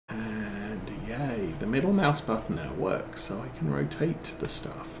Yay, the middle mouse button now works, so I can rotate the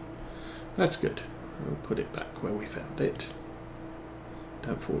stuff. That's good. We'll put it back where we found it.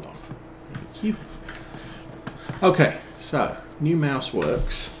 Don't fall off. Thank you. Okay, so new mouse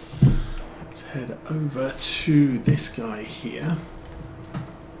works. Let's head over to this guy here.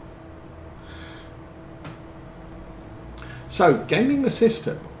 So, gaming the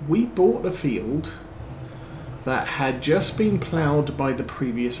system, we bought a field that had just been ploughed by the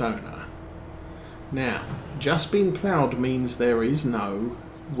previous owner. Now, just been ploughed means there is no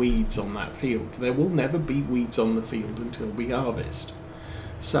weeds on that field. There will never be weeds on the field until we harvest.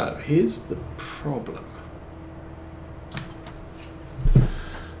 So, here's the problem.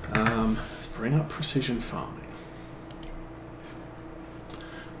 Let's bring up precision farming.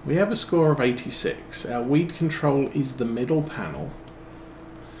 We have a score of 86. Our weed control is the middle panel.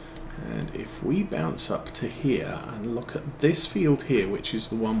 And if we bounce up to here and look at this field here, which is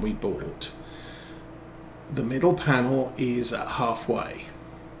the one we bought, the middle panel is at halfway.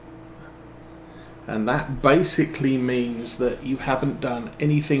 And that basically means that you haven't done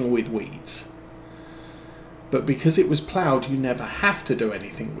anything with weeds. But because it was ploughed, you never have to do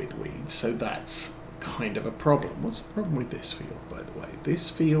anything with weeds, so that's kind of a problem. What's the problem with this field, by the way? This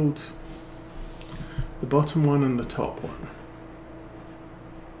field, the bottom one and the top one.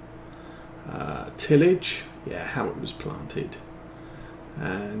 Tillage, yeah, how it was planted.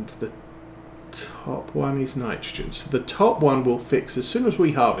 And the top one is nitrogen. So the top one will fix as soon as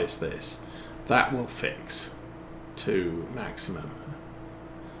we harvest this. That will fix to maximum.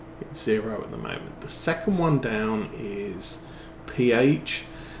 It's 0 at the moment. The second one down is pH.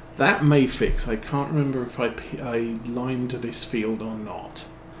 That may fix. I can't remember if I limed this field or not.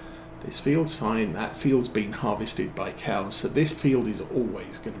 This field's fine. That field's been harvested by cows, so this field is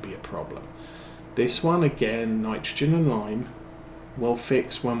always going to be a problem. This one, again, nitrogen and lime, will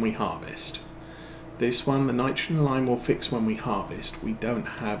fix when we harvest. This one, the nitrogen and lime will fix when we harvest. We don't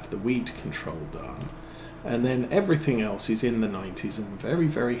have the weed control done. And then everything else is in the 90s and very,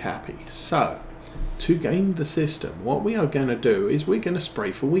 very happy. So, to game the system, what we are going to do is we're going to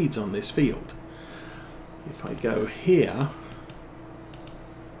spray for weeds on this field. If I go here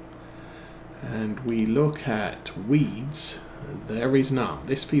and we look at weeds, there is none.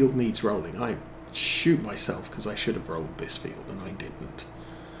 This field needs rolling. I shoot myself because I should have rolled this field and I didn't.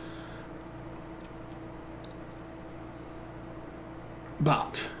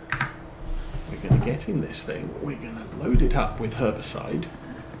 But we're going to get in this thing, we're going to load it up with herbicide.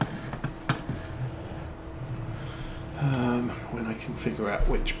 When I can figure out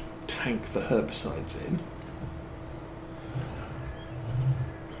which tank the herbicide's in.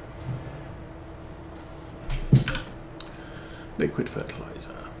 Liquid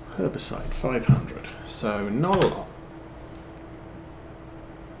fertilizer, herbicide 500, so not a lot.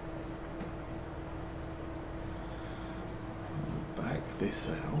 Back this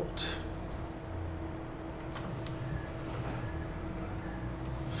out.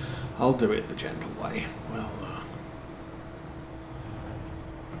 I'll do it the gentle way. Well,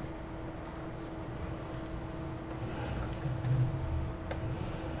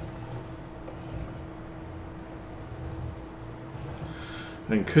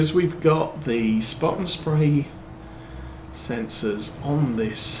 and because we've got the spot and spray sensors on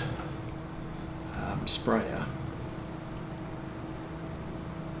this sprayer,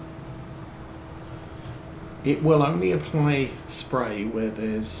 it will only apply spray where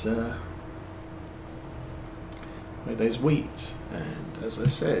there's weeds. And as I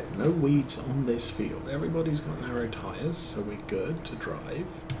said, no weeds on this field. Everybody's got narrow tires, so we're good to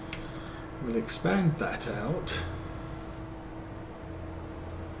drive. We'll expand that out.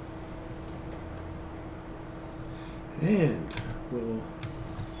 And we'll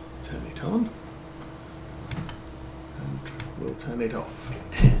turn it on. And we'll turn it off.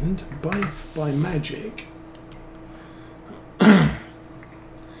 And by magic,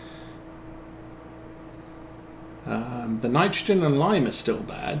 the nitrogen and lime are still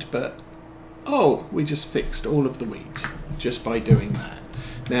bad, but oh, we just fixed all of the weeds just by doing that.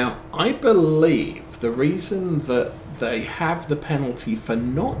 Now, I believe the reason that they have the penalty for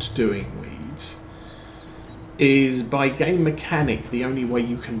not doing weeds is by game mechanic. The only way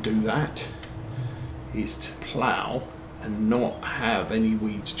you can do that is to plough and not have any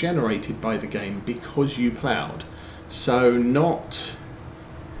weeds generated by the game because you ploughed. So not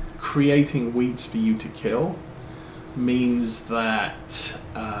creating weeds for you to kill means that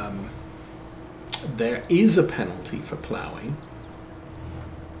there is a penalty for ploughing,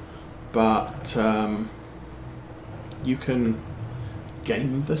 but you can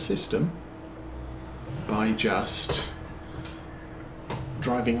game the system by just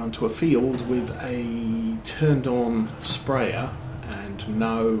driving onto a field with a turned on sprayer and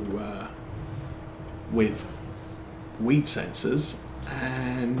no with weed sensors,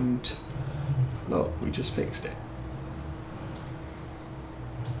 and look, we just fixed it.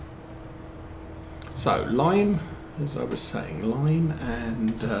 So lime, as I was saying, lime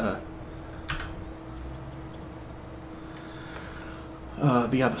and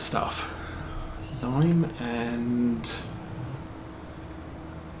the other stuff. Lime and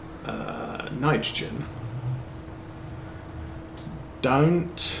nitrogen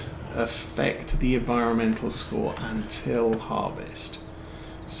don't affect the environmental score until harvest.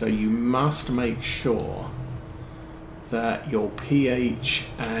 So you must make sure that your pH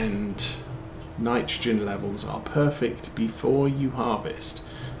and nitrogen levels are perfect before you harvest.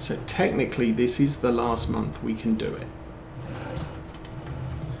 So technically this is the last month we can do it.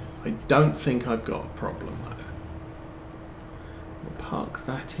 I don't think I've got a problem though. We'll park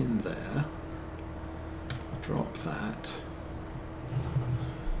that in there. Drop that.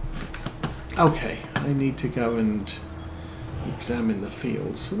 Okay, I need to go and examine the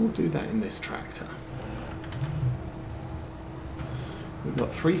field, so we'll do that in this tractor. We've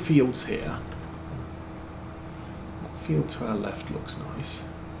got 3 fields here. That field to our left looks nice.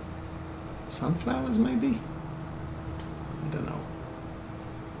 Sunflowers maybe? I don't know.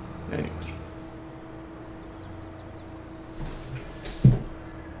 Anyway.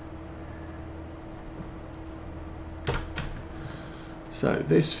 So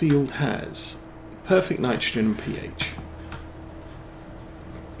this field has perfect nitrogen and pH.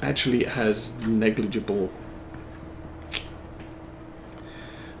 Actually, it has negligible.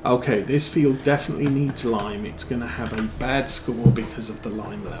 Okay, this field definitely needs lime. It's going to have a bad score because of the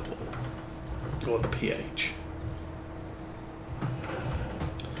lime level, or the pH.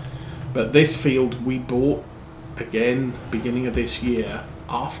 But this field we bought, again, beginning of this year,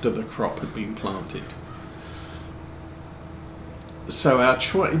 after the crop had been planted. So our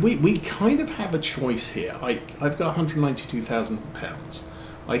choice, we kind of have a choice here. I've got £192,000.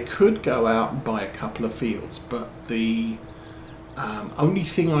 I could go out and buy a couple of fields, but the only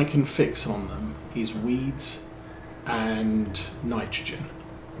thing I can fix on them is weeds and nitrogen.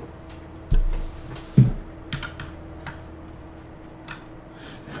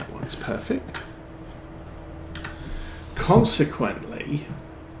 That one's perfect. Consequently,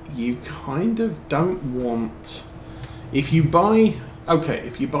 you kind of don't want... If you buy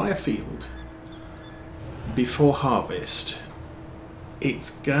a field before harvest, it's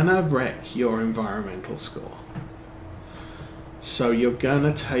gonna wreck your environmental score. So you're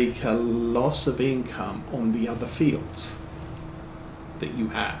gonna take a loss of income on the other fields that you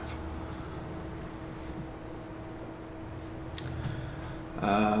have.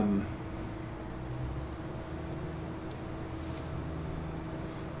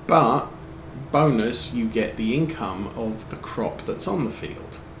 But bonus, you get the income of the crop that's on the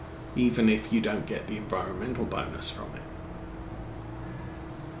field, even if you don't get the environmental bonus from it.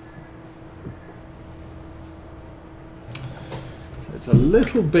 So it's a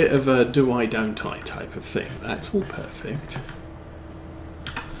little bit of a do I don't I type of thing. That's all perfect.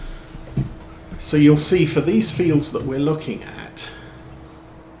 So you'll see for these fields that we're looking at,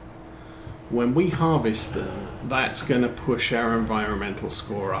 when we harvest them, that's going to push our environmental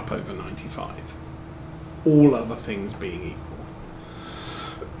score up over 95. All other things being equal.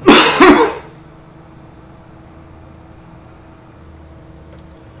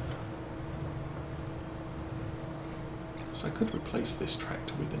 So I could replace this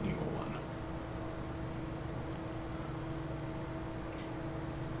tractor with a newer one.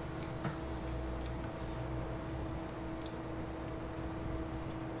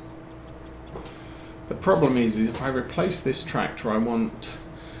 The problem is if I replace this tractor, I want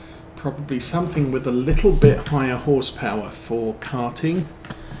probably something with a little bit higher horsepower for carting,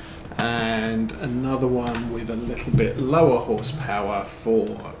 and another one with a little bit lower horsepower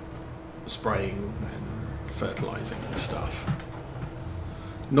for spraying and fertilizing and stuff.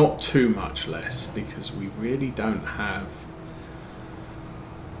 Not too much less, because we really don't have,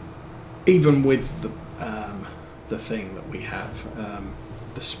 even with the thing that we have,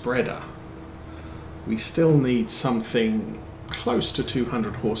 the spreader, we still need something close to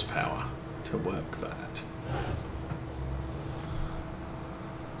 200 horsepower to work that.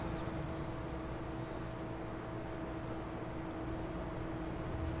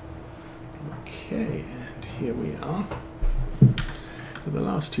 Okay, and here we are for the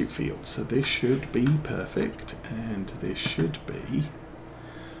last 2 fields. So this should be perfect, and this should be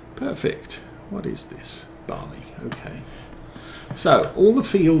perfect. What is this? Barley. Okay. So all the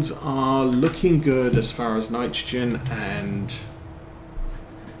fields are looking good as far as nitrogen and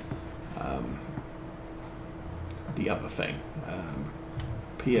the other thing.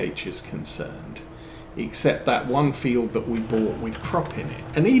 pH is concerned, except that one field that we bought with crop in it.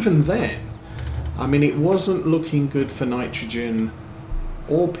 And even then, I mean, it wasn't looking good for nitrogen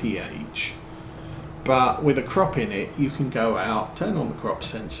or pH, but with a crop in it, you can go out, turn on the crop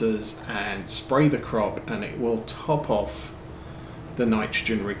sensors and spray the crop, and it will top off the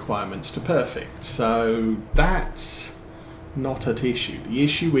nitrogen requirements to perfect. So that's not at issue. The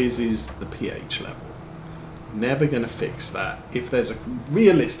issue is the pH level. Never going to fix that. If there's a,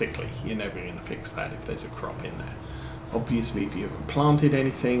 realistically, you're never going to fix that if there's a crop in there. Obviously, if you haven't planted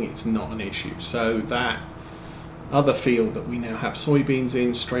anything, it's not an issue. So that other field that we now have soybeans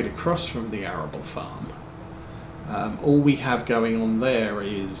in, straight across from the arable farm, all we have going on there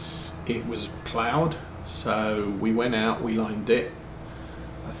is it was plowed. So we went out, we lined it.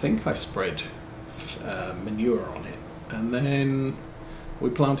 I think I spread manure on it, and then we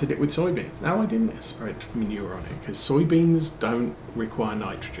planted it with soybeans. No, I didn't spread manure on it because soybeans don't require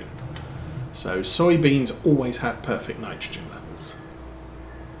nitrogen. So soybeans always have perfect nitrogen levels.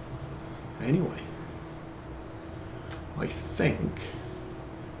 Anyway, I think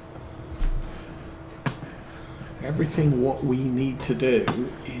everything what we need to do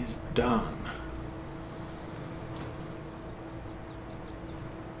is done.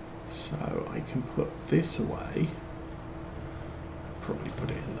 So I can put this away. Probably put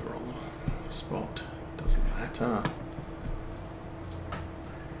it in the wrong spot. Doesn't matter.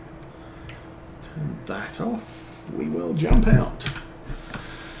 Turn that off. We will jump out.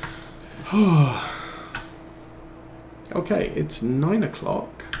 Okay, it's 9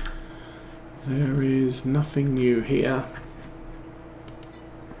 o'clock. There is nothing new here.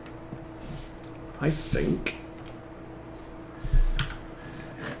 I think.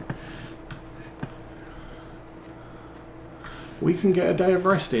 We can get a day of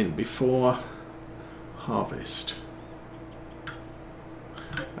rest in before harvest.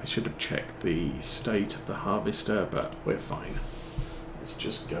 I should have checked the state of the harvester, but we're fine. Let's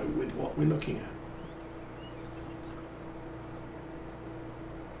just go with what we're looking at.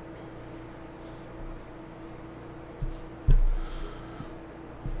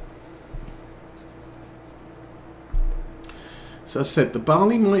 So as I said, the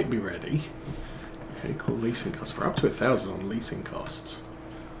barley might be ready. Vehicle leasing costs. We're up to 1,000 on leasing costs.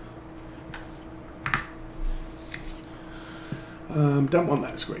 Don't want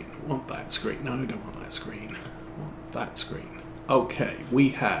that screen. Want that screen. No, don't want that screen. Want that screen. Okay, we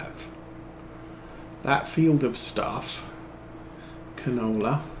have that field of stuff.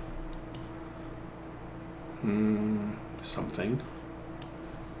 Canola. Something.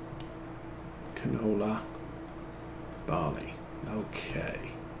 Canola. Barley. Okay.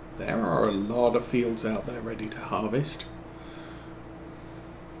 There are a lot of fields out there ready to harvest.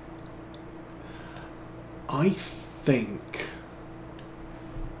 I think,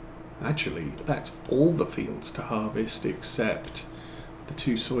 actually, that's all the fields to harvest except the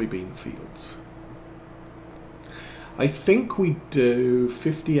 2 soybean fields. I think we do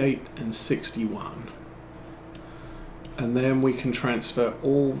 58 and 61. And then we can transfer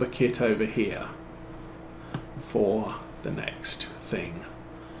all the kit over here for the next thing.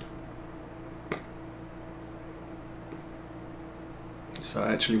 So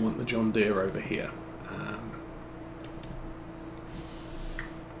I actually want the John Deere over here.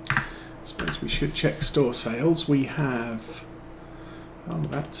 I suppose we should check store sales. We have, oh,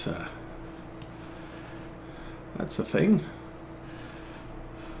 that's a thing.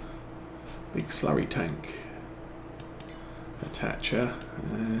 Big slurry tank attacher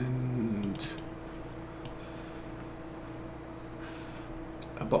and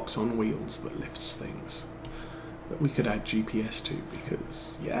a box on wheels that lifts things that we could add GPS to,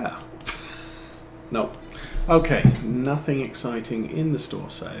 because yeah. No. Okay, nothing exciting in the store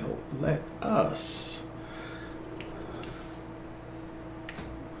sale. Let us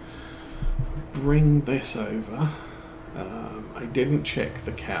bring this over. I didn't check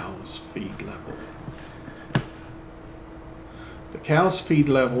the cow's feed level. The cow's feed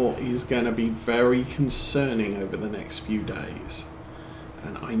level is going to be very concerning over the next few days.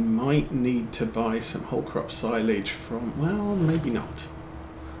 And I might need to buy some whole crop silage from, well, maybe not.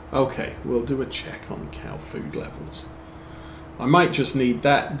 Okay, we'll do a check on cow food levels. I might just need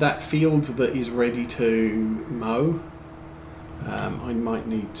that field that is ready to mow. I might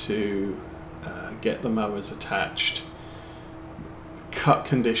need to get the mowers attached, cut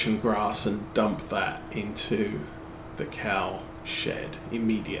conditioned grass and dump that into the cow shed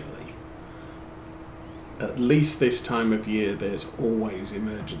immediately. At least this time of year, there's always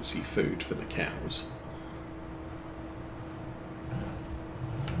emergency food for the cows.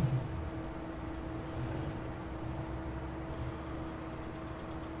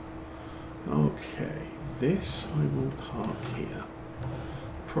 Okay, this I will park here.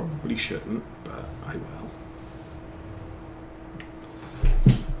 Probably shouldn't, but I will.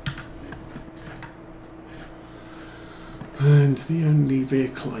 And the only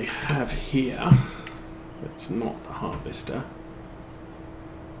vehicle I have here that's not the harvester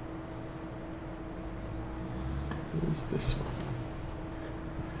is this one.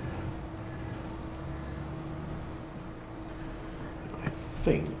 I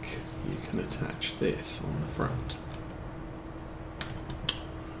think you can attach this on the front.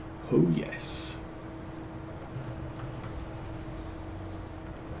 Oh yes.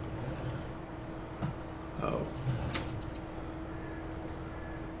 Oh.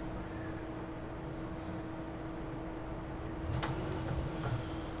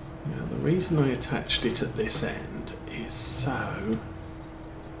 Now the reason I attached it at this end is so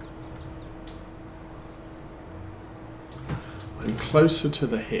I'm closer to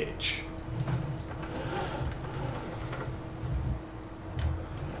the hitch.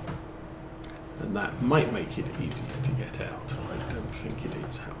 And that might make it easier to get out. I don't think it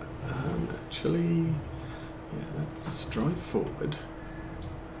is, however. Actually, yeah, let's drive forward.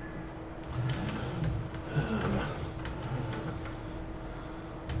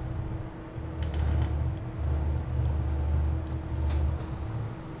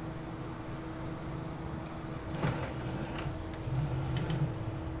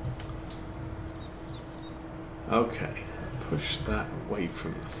 Okay, push that away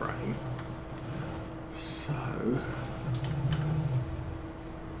from the frame. So,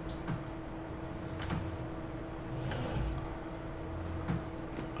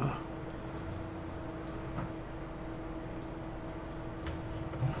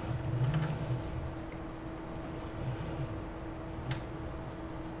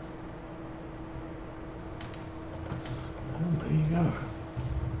 there you go.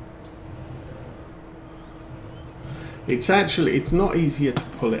 It's not easier to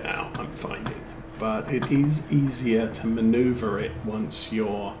pull it out, I'm finding, but it is easier to maneuver it once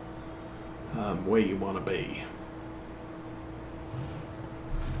you're where you want to be.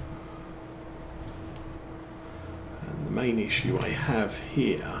 And the main issue I have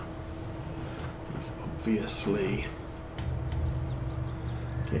here is obviously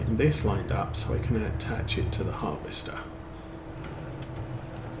getting this lined up so I can attach it to the harvester.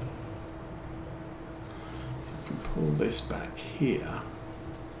 Pull this back here.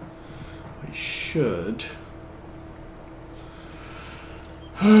 I should.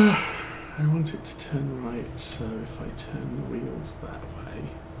 I want it to turn right, so if I turn the wheels that way,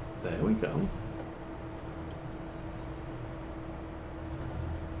 there we go.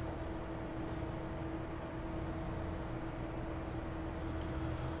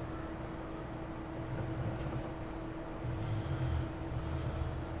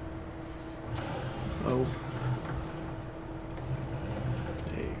 Oh.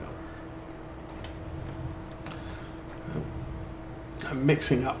 I'm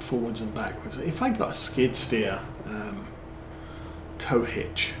mixing up forwards and backwards. If I got a skid steer tow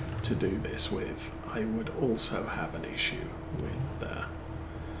hitch to do this with, I would also have an issue with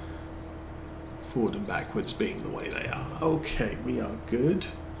forward and backwards being the way they are. Okay, we are good.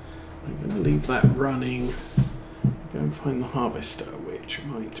 I'm going to leave that running. Go and find the harvester, which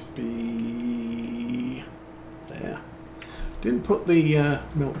might be there. Didn't put the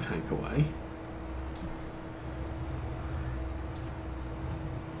milk tank away.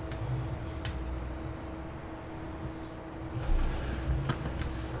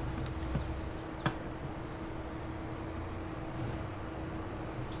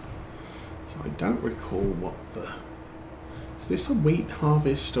 I don't recall what the... Is this a wheat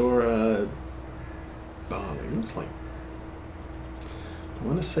harvest or a barley? It looks like... I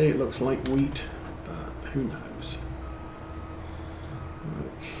want to say it looks like wheat, but who knows?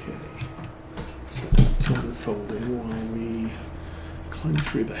 Okay. So to unfolding while we climb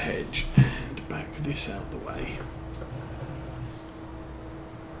through the hedge and back this out the way.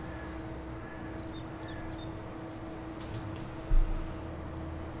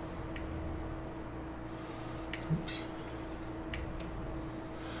 Oops.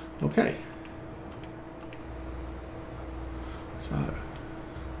 Okay. So,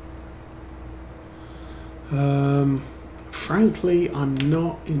 frankly, I'm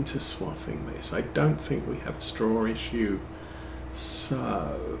not into swathing this. I don't think we have a straw issue.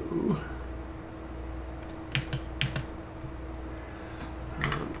 So,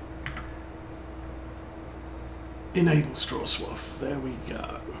 enable straw swath. There we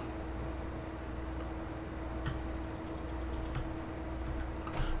go.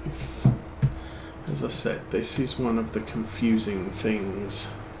 As I said, this is one of the confusing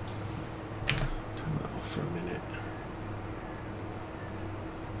things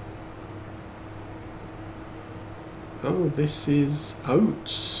Oh, this is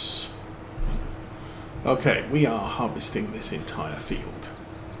oats. Okay, we are harvesting this entire field.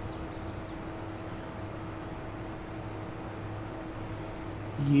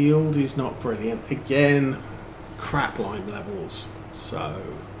 Yield is not brilliant. Again, crap lime levels, so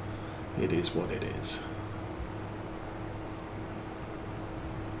it is what it is.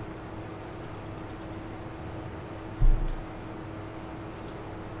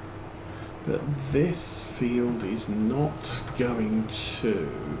 But this field is not going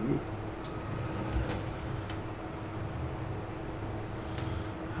to...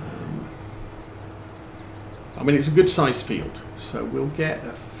 I mean, it's a good sized field, so we'll get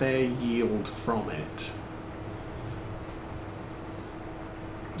a fair yield from it.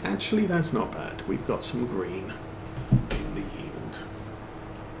 Actually, that's not bad. We've got some green in the yield.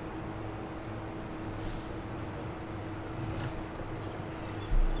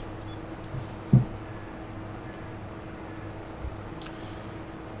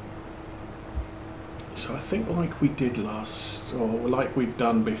 So I think like we did last, or like we've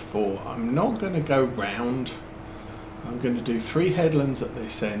done before, I'm not going to go round. I'm going to do 3 headlands at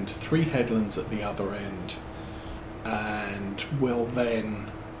this end, 3 headlands at the other end, and we'll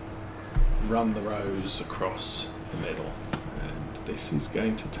then run the rows across the middle. And this is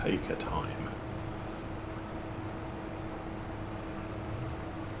going to take a time.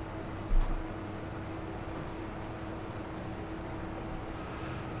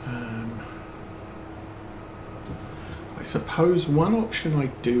 I suppose one option I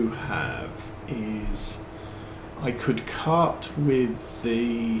do have is I could cart with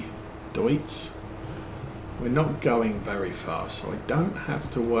the Deutz. We're not going very far, so I don't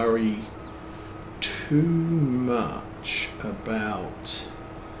have to worry too much about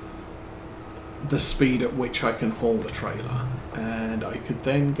the speed at which I can haul the trailer. And I could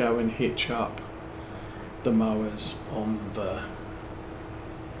then go and hitch up the mowers on the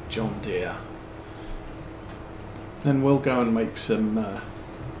John Deere. Then we'll go and make some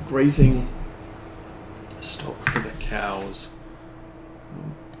grazing stock for the cows.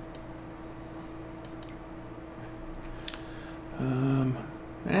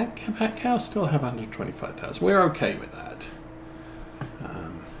 That cows still have 125,000. We're okay with that.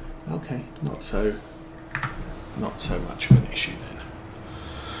 Okay, not so much of an issue then.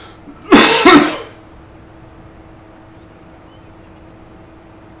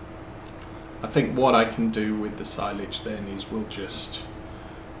 I think what I can do with the silage then is we'll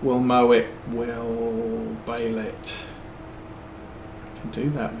mow it, we'll bale it. I can do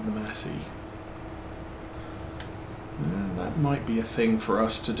that with the Massey. That might be a thing for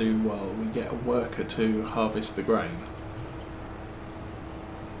us to do while we get a worker to harvest the grain.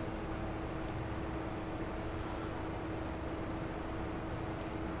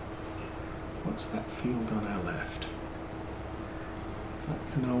 What's that field on our left? Is that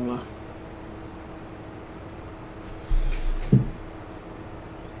canola?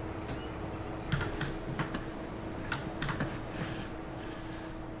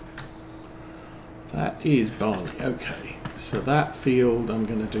 That is barley. Okay, so that field I'm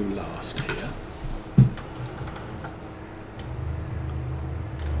going to do last here.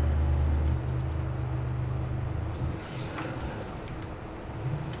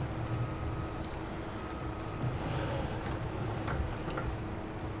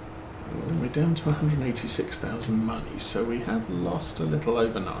 We're down to 186,000 money, so we have lost a little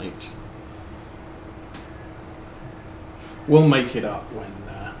overnight. We'll make it up when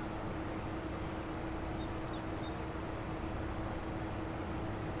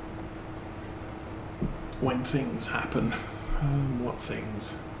things happen. What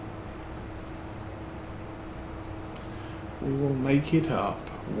things? We will make it up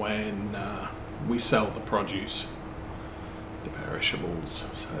when we sell the produce, the perishables,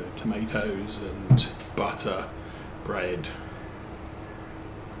 so tomatoes and butter, bread.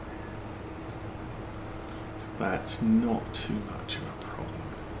 So that's not too much of a problem.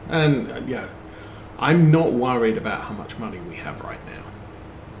 And yeah, I'm not worried about how much money we have right now.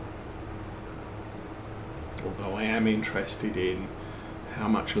 Although I am interested in how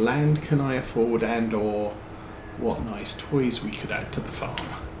much land can I afford and or what nice toys we could add to the farm.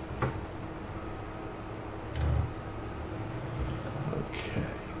 Okay,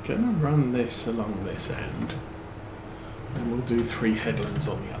 gonna run this along this end and we'll do 3 headlands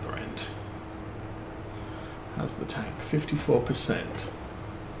on the other end. How's the tank? 54%.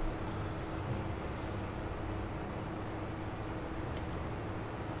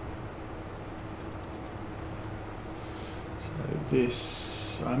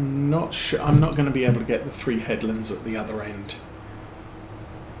 This, I'm not sure, I'm not going to be able to get the 3 headlands at the other end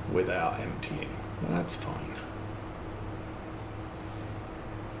without emptying. That's fine.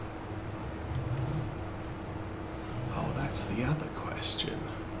 that's the other question.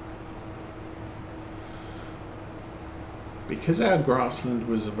 Because our grassland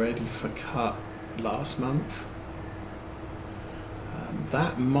was ready for cut last month,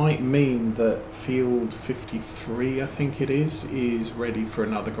 that might mean that field 53, I think it is ready for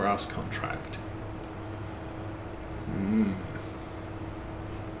another grass contract.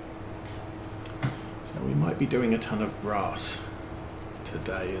 So we might be doing a ton of grass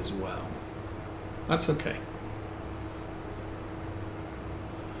today as well. That's okay.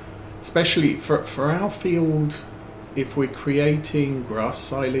 Especially for our field, if we're creating grass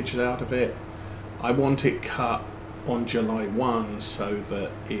silage out of it, I want it cut on July 1 so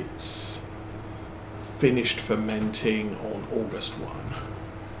that it's finished fermenting on August 1.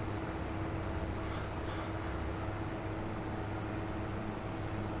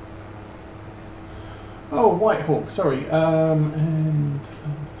 Oh, Whitehawk, sorry.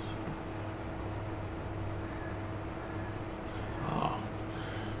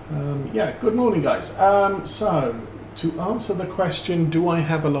 Yeah, good morning, guys. So, to answer the question, do I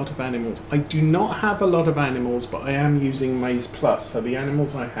have a lot of animals? I do not have a lot of animals, but I am using Maize Plus. So the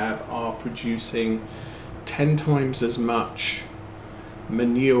animals I have are producing 10 times as much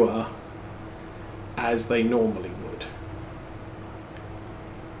manure as they normally would.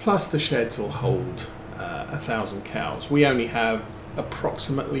 Plus the sheds will hold 1,000 cows. We only have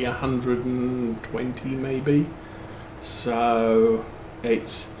approximately 120 maybe. So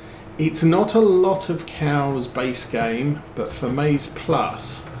it's not a lot of cows base game, but for Maize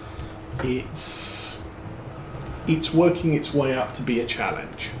Plus, it's working its way up to be a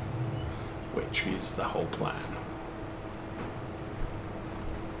challenge, which is the whole plan.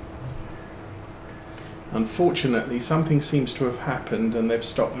 Unfortunately, something seems to have happened and they've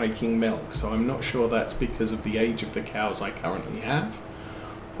stopped making milk, so I'm not sure that's because of the age of the cows I currently have,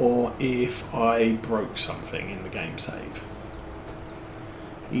 or if I broke something in the game save.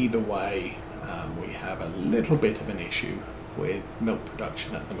 Either way, we have a little bit of an issue with milk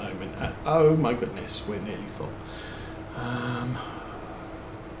production at the moment. And, oh my goodness, we're nearly full.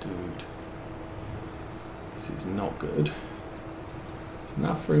 Dude, this is not good. There's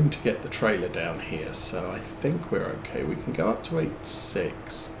enough room to get the trailer down here, so I think we're okay. We can go up to 8.6.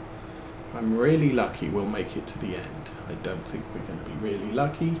 If I'm really lucky, we'll make it to the end. I don't think we're going to be really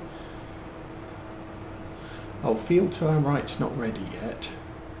lucky. Oh, field to our right's not ready yet.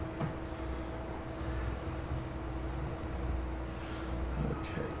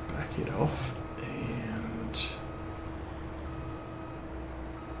 Okay, back it off and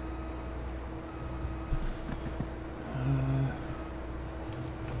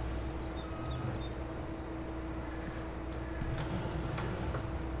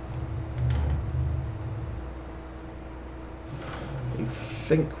I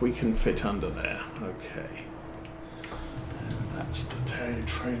think we can fit under there. Okay, and that's the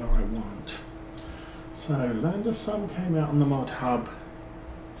trailer I want. So Lander Sun came out on the mod hub.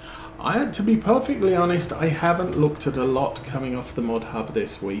 To be perfectly honest, I haven't looked at a lot coming off the mod hub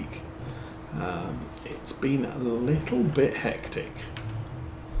this week. It's been a little bit hectic,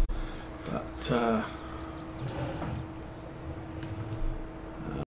 but